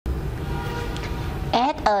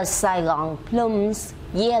As a Saigon plums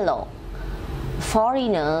yellow,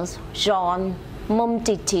 foreigners join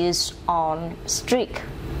multitudes on street.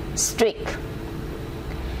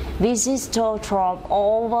 Visitors from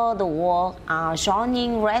all over the world are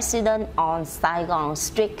joining residents on Saigon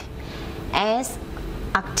Street as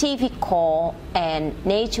artificial and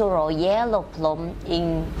natural yellow plum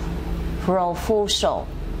in profusion.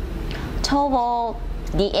 Toward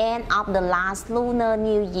the end of the last Lunar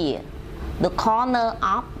New Year, the corner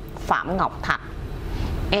of Pham Ngoc Thach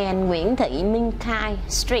and Nguyen Thi Minh Khai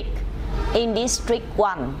Street in District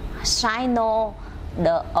 1 signal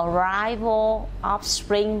the arrival of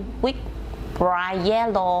spring with bright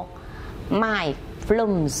yellow mild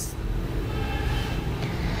blooms.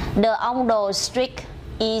 The Ong Do Street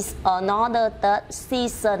is another third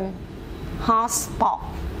season hotspot,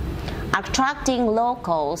 attracting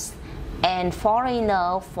locals and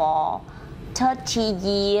foreigners for 30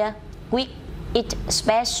 years with its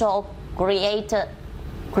special created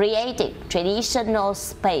traditional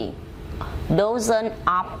space. Dozens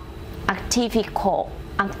of artificial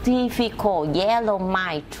yellow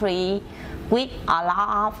mild tree with a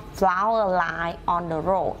lot of flower line on the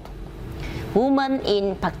road. Women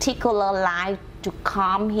in particular like to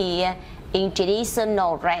come here in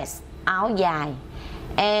traditional dress áo dài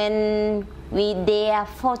and with their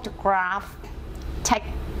photograph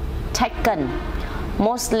taken,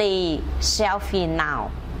 mostly selfie now.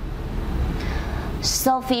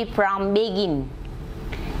 Sophie from Belgium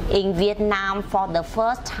in Vietnam for the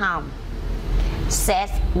first time said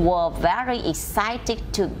were very excited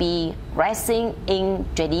to be dressing in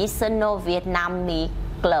traditional Vietnamese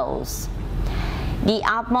clothes. The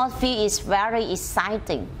atmosphere is very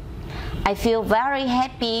exciting. I feel very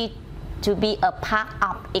happy to be a part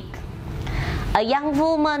of it. A young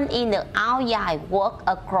woman in the áo dài walked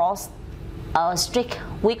across a street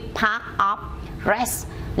with part of red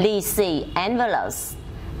leafy envelopes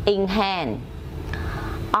in hand.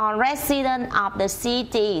 A resident of the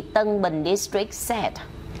city Tân Bình district said,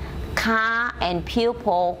 "Car and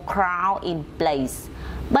people crowd in place,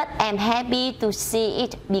 but I'm happy to see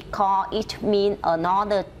it because it means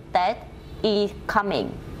another Tết is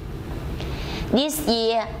coming." This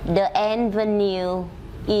year, the avenue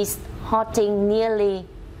is hosting nearly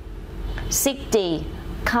 60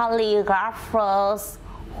 calligraphers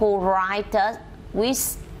who write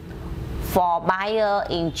wishes for buyers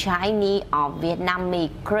in Chinese or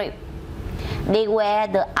Vietnamese script. They wear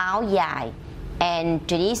the áo dài and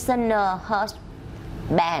traditional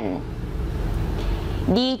headband.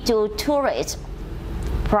 The two tourists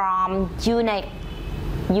from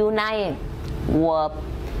United were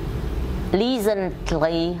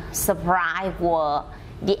pleasantly surprised were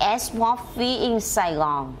the atmosphere in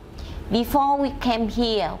Saigon. Before we came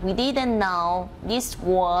here, we didn't know this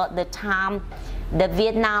was the time the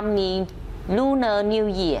Vietnamese Lunar New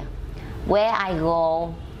Year. Where I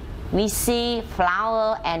go, we see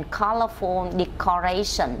flower and colorful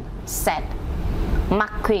decoration, said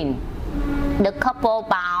McQueen. The couple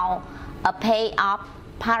bought a pair of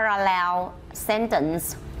parallel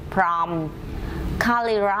sentences from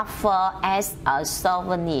calligrapher as a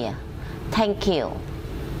souvenir. Thank you.